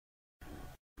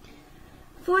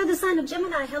For the sign of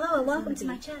Gemini, hello and welcome to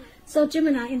my channel. So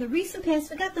Gemini, in the recent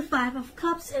past, we got the Five of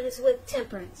Cups and it's with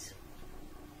Temperance.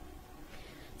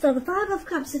 So the Five of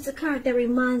Cups, it's a card that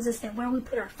reminds us that where we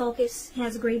put our focus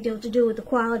has a great deal to do with the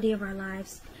quality of our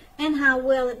lives and how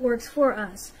well it works for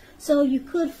us. So you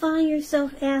could find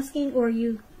yourself asking, or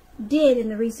you did in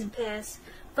the recent past,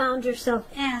 found yourself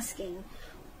asking,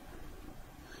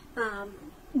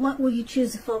 what will you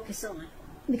choose to focus on?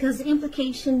 Because the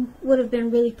implication would have been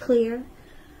really clear.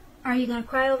 Are you going to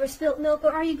cry over spilt milk,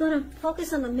 or are you going to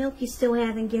focus on the milk you still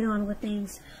have and get on with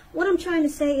things? What I'm trying to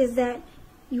say is that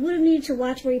you would have needed to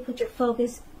watch where you put your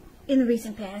focus in the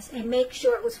recent past and make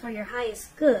sure it was for your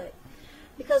highest good.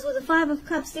 Because with the Five of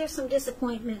Cups, there's some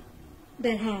disappointment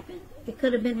that happened. It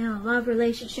could have been in a love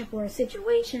relationship or a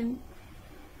situation.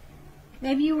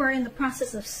 Maybe you were in the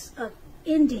process of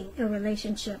ending a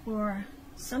relationship or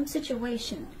some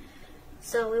situation.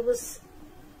 So it was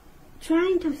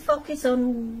trying to focus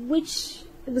on which,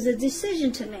 it was a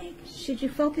decision to make. Should you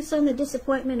focus on the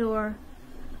disappointment or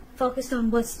focus on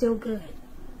what's still good?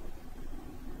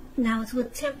 Now it's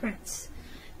with Temperance.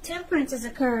 Temperance is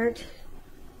a card.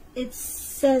 It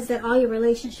says that all your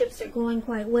relationships are going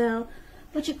quite well,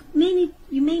 but you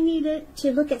may need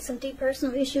to look at some deep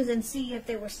personal issues and see if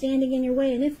they were standing in your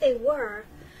way, and if they were,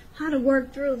 how to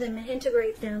work through them and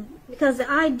integrate them. Because the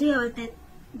ideal at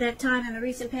that time in the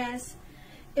recent past,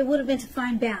 it would have been to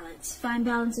find balance. Find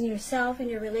balance in yourself and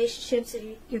your relationships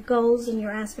and your goals and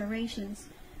your aspirations.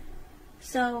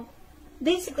 So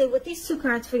basically with these two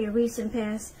cards for your recent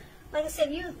past, like I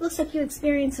said, looks like you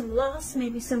experienced some loss,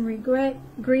 maybe some regret,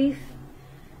 grief.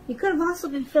 You could have also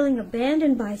been feeling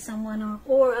abandoned by someone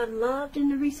or unloved in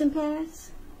the recent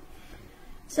past.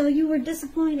 So you were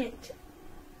disappointed.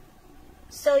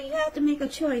 So you had to make a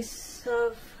choice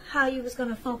of how you was going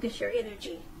to focus your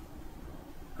energy,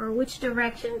 or which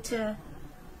direction to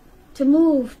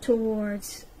move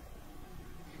towards.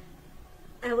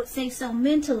 I would say so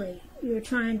mentally, you were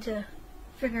trying to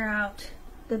figure out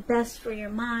the best for your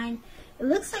mind. It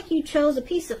looks like you chose a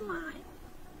peace of mind,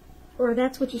 or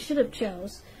that's what you should have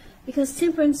chose, because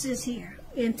Temperance is here,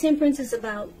 and Temperance is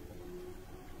about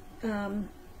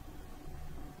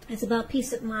it's about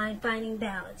peace of mind, finding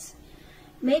balance,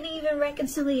 maybe even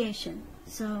reconciliation.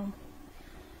 So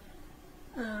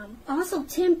also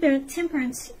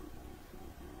Temperance,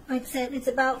 like I said, it's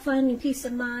about finding peace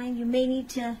of mind. You may need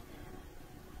to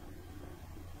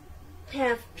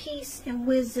have peace and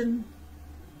wisdom.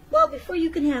 Well, before you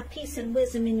can have peace and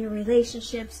wisdom in your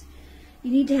relationships,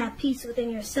 you need to have peace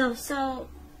within yourself. So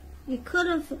you could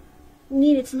have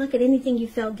needed to look at anything you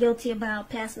felt guilty about,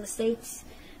 past mistakes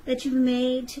that you've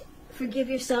made, forgive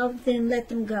yourself, then let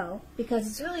them go. Because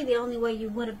it's really the only way you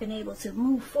would have been able to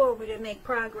move forward and make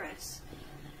progress.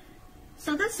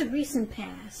 So that's the recent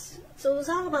past. So it was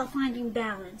all about finding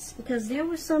balance, because there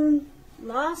was some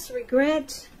loss,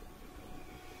 regret,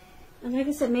 and like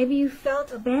I said, maybe you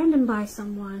felt abandoned by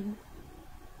someone,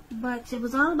 but it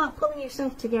was all about pulling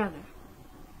yourself together,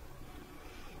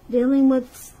 dealing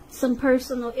with some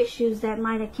personal issues that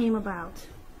might have came about.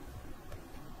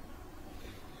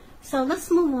 So let's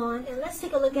move on and let's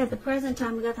take a look at the present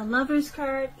time. We got the Lover's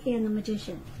card and the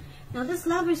Magician. Now this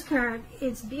Lover's card,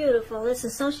 it's beautiful. It's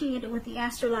associated with the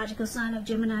astrological sign of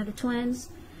Gemini, the twins.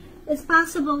 It's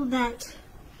possible that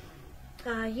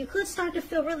you could start to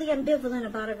feel really ambivalent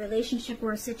about a relationship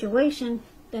or a situation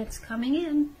that's coming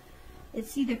in.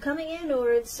 It's either coming in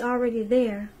or it's already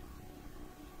there.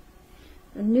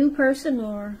 A new person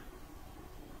or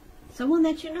someone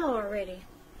that you know already.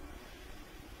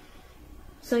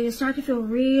 So you start to feel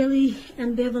really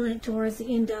ambivalent towards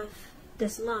the end of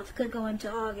this month. Could go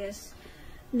into August.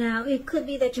 Now, it could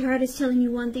be that your heart is telling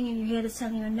you one thing and your head is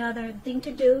telling you another. The thing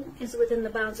to do is within the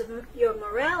bounds of your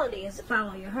morality is to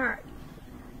follow your heart.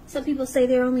 Some people say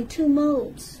there are only two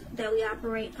modes that we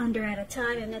operate under at a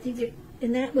time, and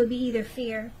that would be either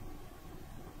fear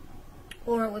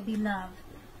or it would be love.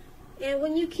 And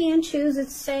when you can choose,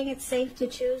 it's saying it's safe to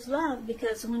choose love,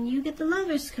 because when you get the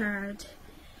Lover's card,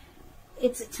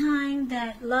 it's a time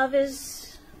that love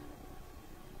is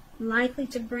likely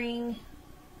to bring,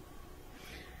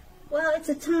 well, it's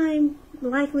a time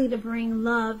likely to bring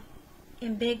love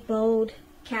in big, bold,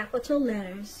 capital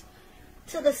letters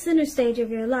to the center stage of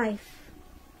your life.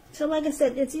 So like I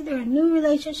said, it's either a new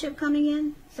relationship coming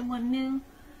in, someone new,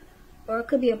 or it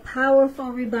could be a powerful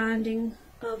rebonding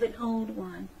of an old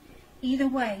one. Either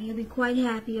way, you'll be quite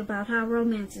happy about how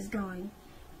romance is going,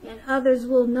 and others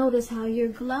will notice how you're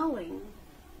glowing.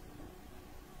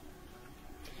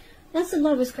 That's the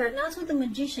Lover's card. Now it's with the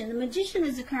Magician. The Magician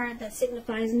is a card that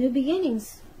signifies new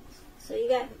beginnings. So you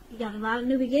got a lot of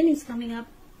new beginnings coming up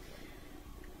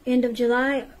end of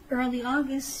July, early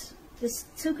August, this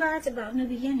 2 cards about new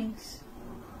beginnings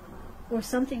or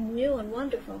something new and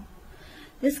wonderful.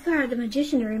 This card, the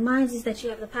Magician, it reminds us that you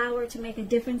have the power to make a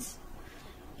difference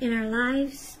in our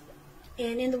lives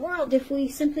and in the world if we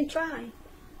simply try.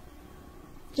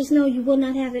 Just know you will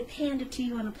not have it handed to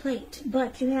you on a plate,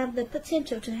 but you have the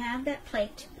potential to have that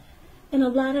plate and a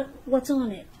lot of what's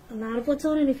on it. A lot of what's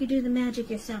on it if you do the magic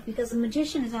yourself, because the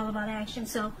Magician is all about action.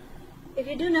 So if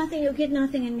you do nothing, you'll get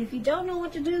nothing. And if you don't know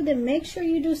what to do, then make sure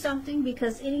you do something,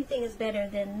 because anything is better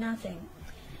than nothing.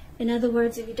 In other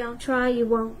words, if you don't try, you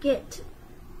won't get.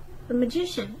 The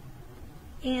Magician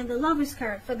and the Lover's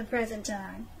card for the present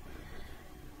time.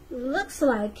 Looks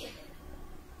like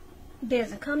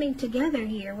there's a coming together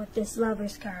here with this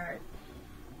Lover's card.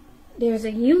 There's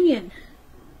a union.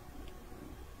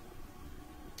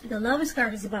 The Lover's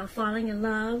card is about falling in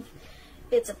love.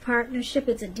 It's a partnership.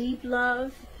 It's a deep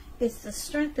love. It's the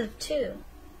strength of 2.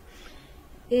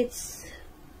 It's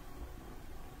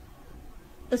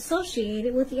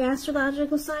associated with the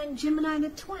astrological sign Gemini, the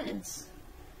twins.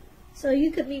 So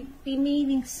you could be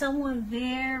meeting someone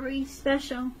very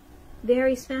special, a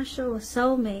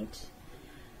soulmate.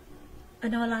 I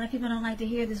know a lot of people don't like to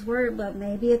hear this word, but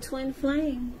maybe a twin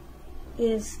flame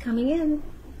is coming in.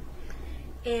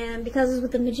 And because it's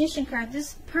with the Magician card,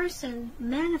 this person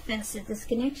manifested this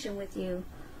connection with you,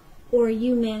 or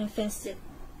you manifested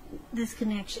this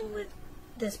connection with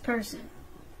this person.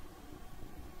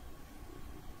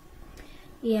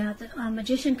 Yeah, the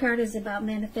Magician card is about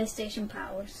manifestation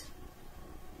powers.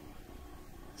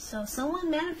 So someone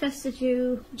manifested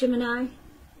you, Gemini.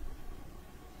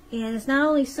 And it's not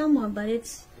only someone, but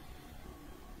it's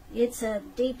a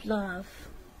deep love.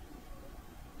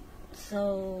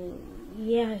 So,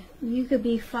 yeah, you could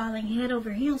be falling head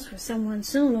over heels for someone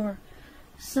soon, or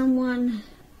someone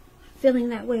feeling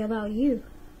that way about you.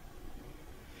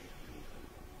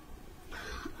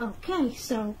 Okay,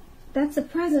 so that's the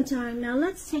present time. Now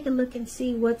let's take a look and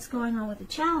see what's going on with the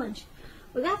challenge.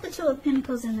 We got the 2 of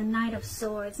Pentacles and the Knight of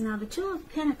Swords. Now the 2 of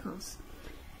Pentacles,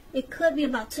 it could be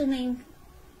about 2 main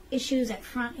issues at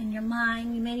front in your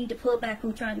mind. You may need to pull back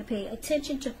from trying to pay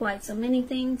attention to quite so many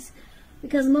things,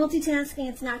 because multitasking,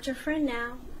 it's not your friend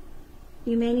now.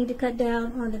 You may need to cut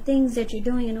down on the things that you're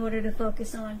doing in order to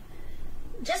focus on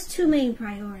just 2 main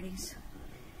priorities.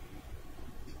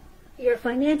 Your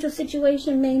financial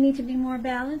situation may need to be more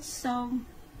balanced, so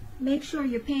make sure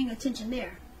you're paying attention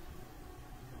there.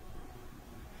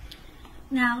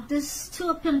 Now, this 2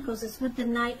 of Pentacles is with the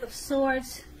Knight of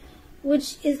Swords,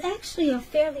 which is actually a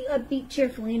fairly upbeat,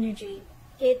 cheerful energy.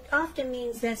 It often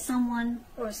means that someone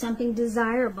or something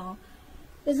desirable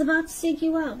is about to seek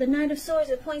you out. The Knight of Swords,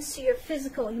 it points to your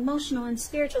physical, emotional, and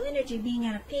spiritual energy being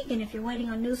at a peak, and if you're waiting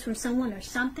on news from someone or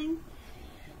something,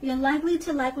 you're likely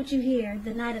to like what you hear.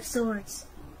 The Knight of Swords,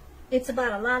 it's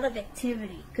about a lot of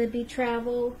activity. Could be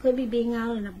travel, could be being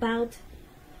out and about,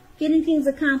 getting things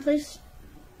accomplished.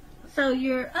 So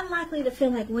you're unlikely to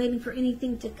feel like waiting for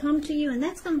anything to come to you, and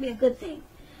that's going to be a good thing.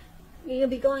 You'll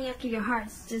be going after your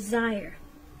heart's desire.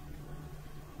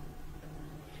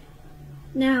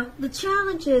 Now, the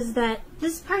challenge is that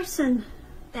this person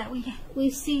that we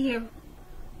see here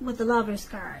with the Lover's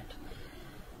card,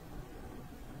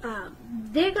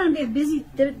 they're going to be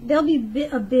they'll be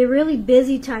a really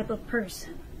busy type of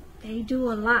person. They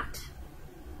do a lot.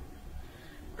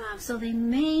 So they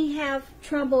may have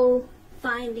trouble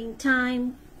finding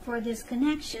time for this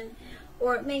connection,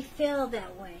 or it may feel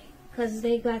that way because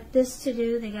they got this to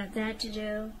do, they got that to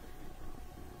do,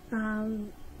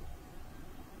 and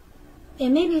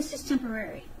maybe it's just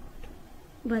temporary,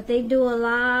 but they do a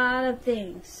lot of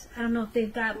things. I don't know if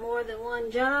they've got more than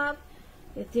one job,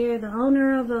 if they're the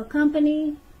owner of a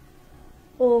company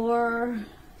or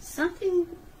something.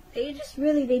 They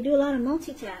do a lot of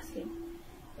multitasking.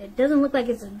 It doesn't look like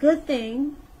it's a good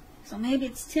thing. So maybe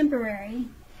it's temporary,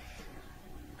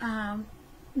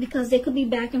 because they could be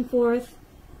back and forth,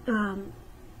 in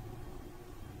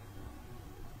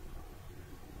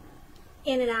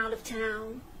and out of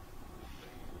town.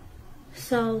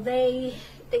 So they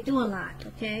do a lot,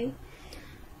 okay?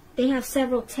 They have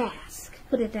several tasks,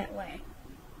 put it that way.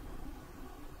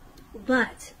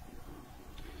 But,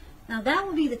 now that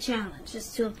will be the challenge,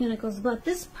 this 2 of Pentacles. But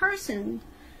this person,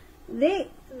 they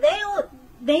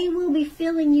will be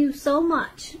feeling you so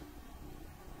much.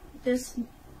 This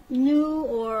new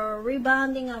or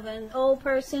rebounding of an old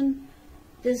person,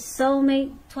 this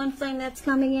soulmate, twin flame that's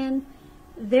coming in,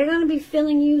 they're going to be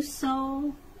feeling you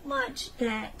so much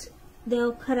that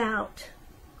they'll cut out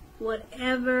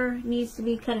whatever needs to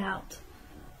be cut out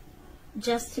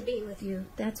just to be with you.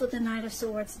 That's what the Knight of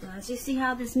Swords does. You see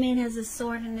how this man has a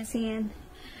sword in his hand?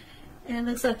 And it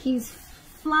looks like he's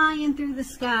flying through the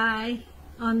sky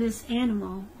on this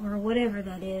animal or whatever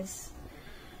that is.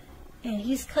 And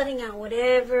he's cutting out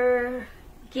whatever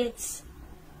gets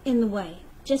in the way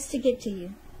just to get to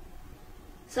you.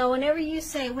 So whenever you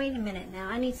say, wait a minute now,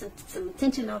 I need some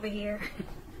attention over here.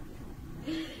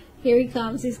 Here he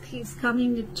comes. He's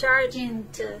coming to charge in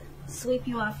to sweep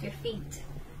you off your feet.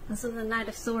 That's what the Knight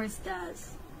of Swords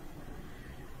does.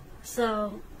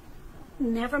 So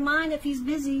never mind if he's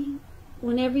busy.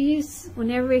 Whenever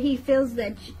he feels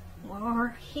that,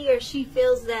 or he or she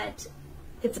feels that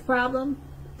it's a problem,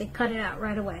 they cut it out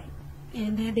right away.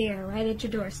 And they're there, right at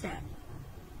your doorstep.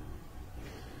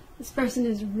 This person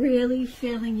is really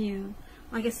feeling you.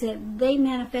 Like I said, they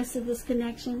manifested this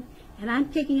connection, and I'm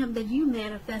picking up that you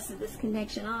manifested this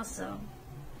connection also.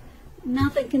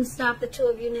 Nothing can stop the two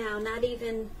of you now, not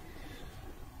even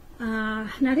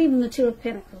the Two of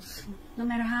Pentacles. No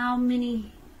matter how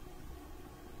many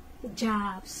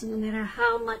jobs, no matter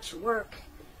how much work,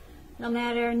 no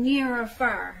matter near or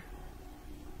far,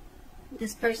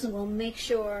 this person will make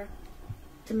sure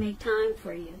to make time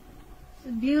for you.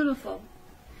 It's beautiful.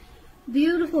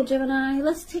 Beautiful, Gemini.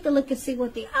 Let's take a look and see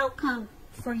what the outcome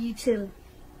for you two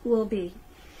will be.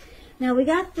 Now we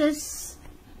got this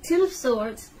Ten of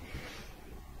Swords,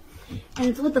 and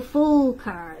it's with the Fool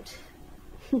card.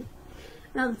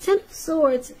 Now the Ten of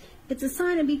Swords, it's a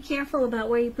sign to be careful about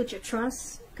where you put your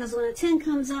trust, because when a 10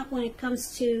 comes up, when it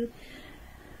comes to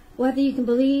whether you can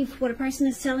believe what a person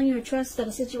is telling you or trust that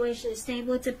a situation is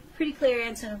stable, it's a pretty clear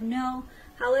answer of no.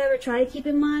 However, try to keep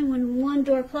in mind when one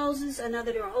door closes,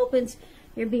 another door opens.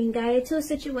 You're being guided to a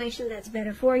situation that's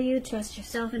better for you. Trust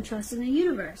yourself and trust in the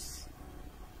universe.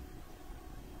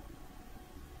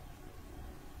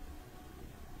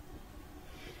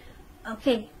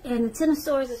 Okay, and the Ten of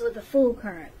Swords is with the Fool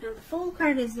card. Now, the Fool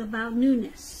card is about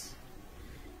newness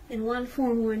in one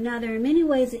form or another. In many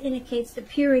ways, it indicates the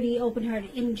purity,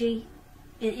 open-hearted energy,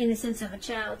 and innocence of a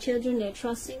child. Children, they're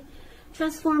trusting.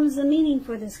 Trust forms the meaning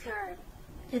for this card.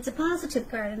 It's a positive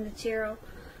card in the tarot,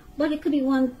 but it could be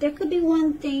there could be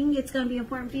one thing. It's going to be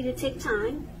important for you to take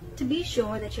time to be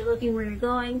sure that you're looking where you're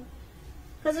going.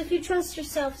 Because if you trust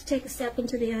yourself to take a step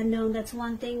into the unknown, that's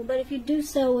one thing. But if you do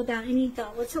so without any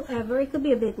thought whatsoever, it could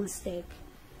be a big mistake.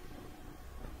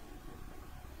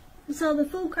 So the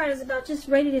Fool card is about just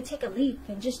ready to take a leap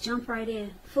and just jump right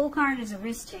in. Fool card is a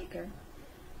risk taker.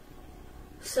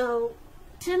 So,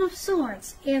 Ten of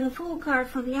Swords and the Fool card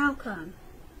for the outcome.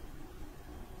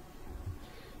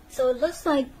 So it looks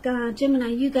like, Gemini,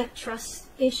 you got trust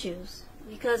issues,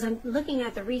 because I'm looking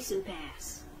at the recent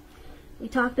past. We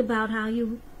talked about how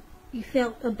you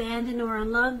felt abandoned or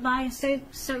unloved by a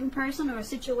certain person or a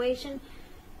situation.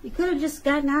 You could have just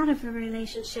gotten out of a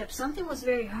relationship. Something was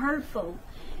very hurtful,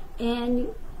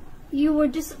 and you were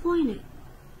disappointed.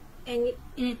 And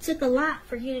it took a lot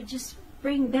for you to just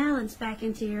bring balance back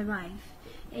into your life.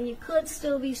 And you could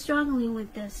still be struggling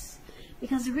with this.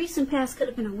 Because the recent past could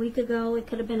have been a week ago, it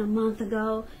could have been a month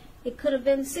ago, it could have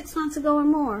been 6 months ago or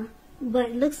more, but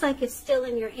it looks like it's still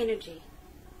in your energy.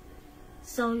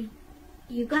 So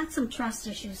you got some trust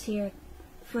issues here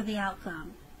for the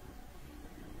outcome.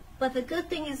 But the good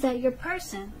thing is that your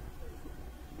person,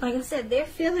 like I said, they're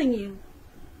feeling you.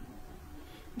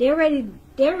 They're ready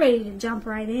to jump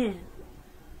right in.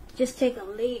 Just take a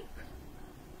leap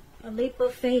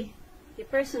of faith. This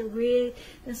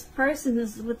person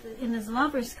is in his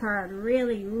Lover's card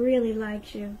really, really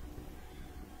likes you.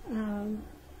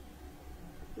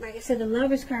 Like I said, the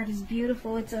Lover's card is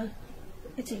beautiful. It's a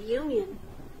union,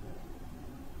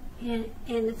 and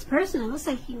this person, it looks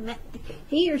like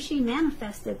he or she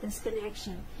manifested this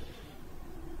connection,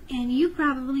 and you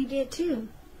probably did too.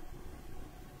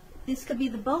 This could be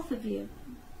the both of you.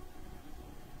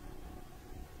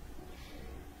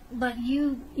 But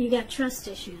you got trust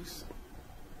issues.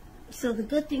 So the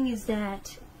good thing is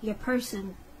that your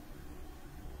person,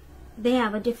 they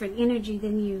have a different energy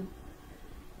than you.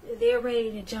 They're ready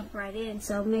to jump right in.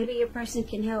 So maybe your person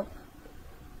can help.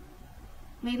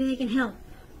 Maybe they can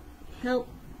help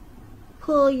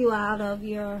pull you out of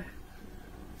your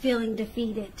feeling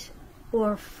defeated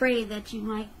or afraid that you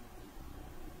might,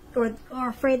 or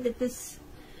afraid that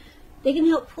they can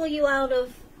help pull you out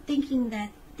of thinking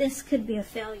that this could be a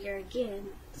failure again.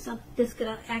 So this could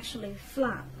actually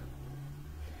flop.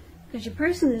 Because your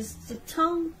person is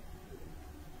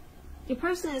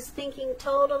thinking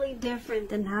totally different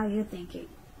than how you're thinking.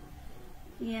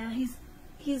 Yeah,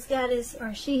 he's got his,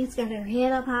 or she's got her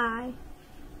head up high,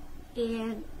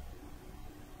 and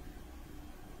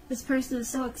this person is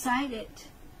so excited.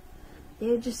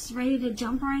 They're just ready to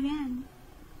jump right in.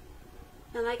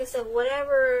 And like I said,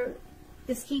 whatever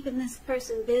is keeping this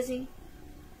person busy,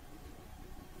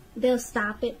 they'll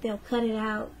stop it, they'll cut it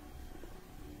out,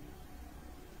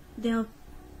 they'll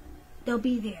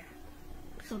be there.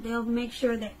 So they'll make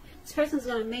sure that this person's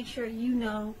going to make sure you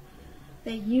know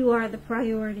that you are the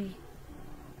priority,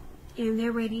 and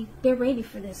they're ready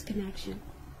for this connection.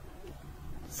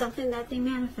 Something that they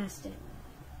manifested.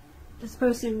 This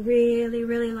person really,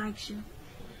 really likes you.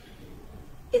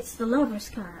 It's the Lover's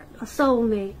card, a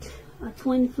soulmate, a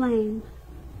twin flame.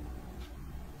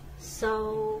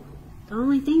 So the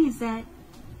only thing is that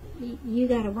you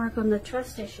got to work on the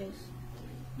trust issues,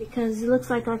 because it looks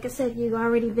like I said, you've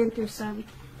already been through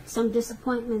some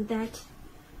disappointment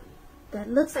that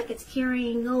looks like it's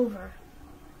carrying over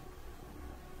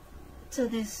to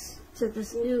this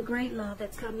new great love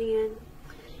that's coming in.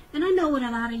 And I know what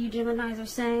a lot of you Geminis are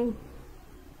saying.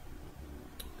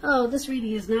 Oh, this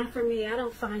reading is not for me. I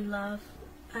don't find love.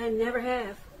 I never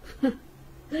have.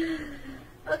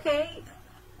 Okay.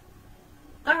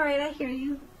 Alright, I hear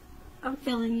you. I'm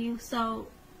feeling you. So,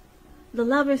 the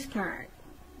Lover's card.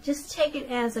 Just take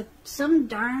it as some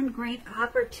darn great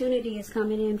opportunity is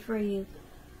coming in for you.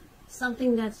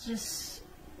 Something that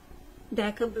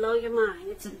could blow your mind.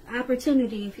 It's an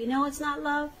opportunity. If you know it's not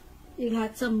love, you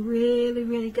got some really,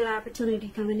 really good opportunity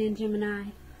coming in, Gemini.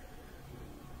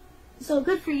 So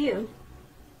good for you.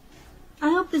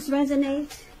 I hope this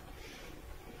resonates.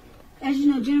 As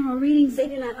you know, general readings, they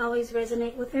do not always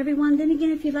resonate with everyone. Then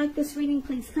again, if you like this reading,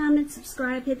 please comment,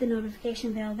 subscribe, hit the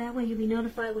notification bell. That way you'll be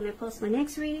notified when I post my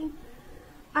next reading.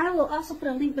 I will also put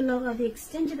a link below of the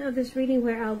extension of this reading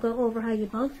where I'll go over how you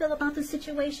both feel about the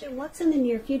situation, what's in the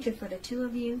near future for the two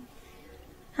of you,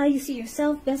 how you see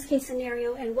yourself, best case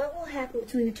scenario, and what will happen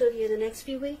between the two of you in the next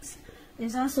few weeks.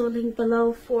 There's also a link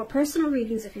below for personal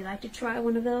readings if you'd like to try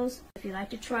one of those. If you'd like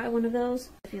to try one of those.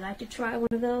 If you'd like to try one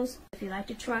of those. If you'd like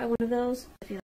to try one of those. If you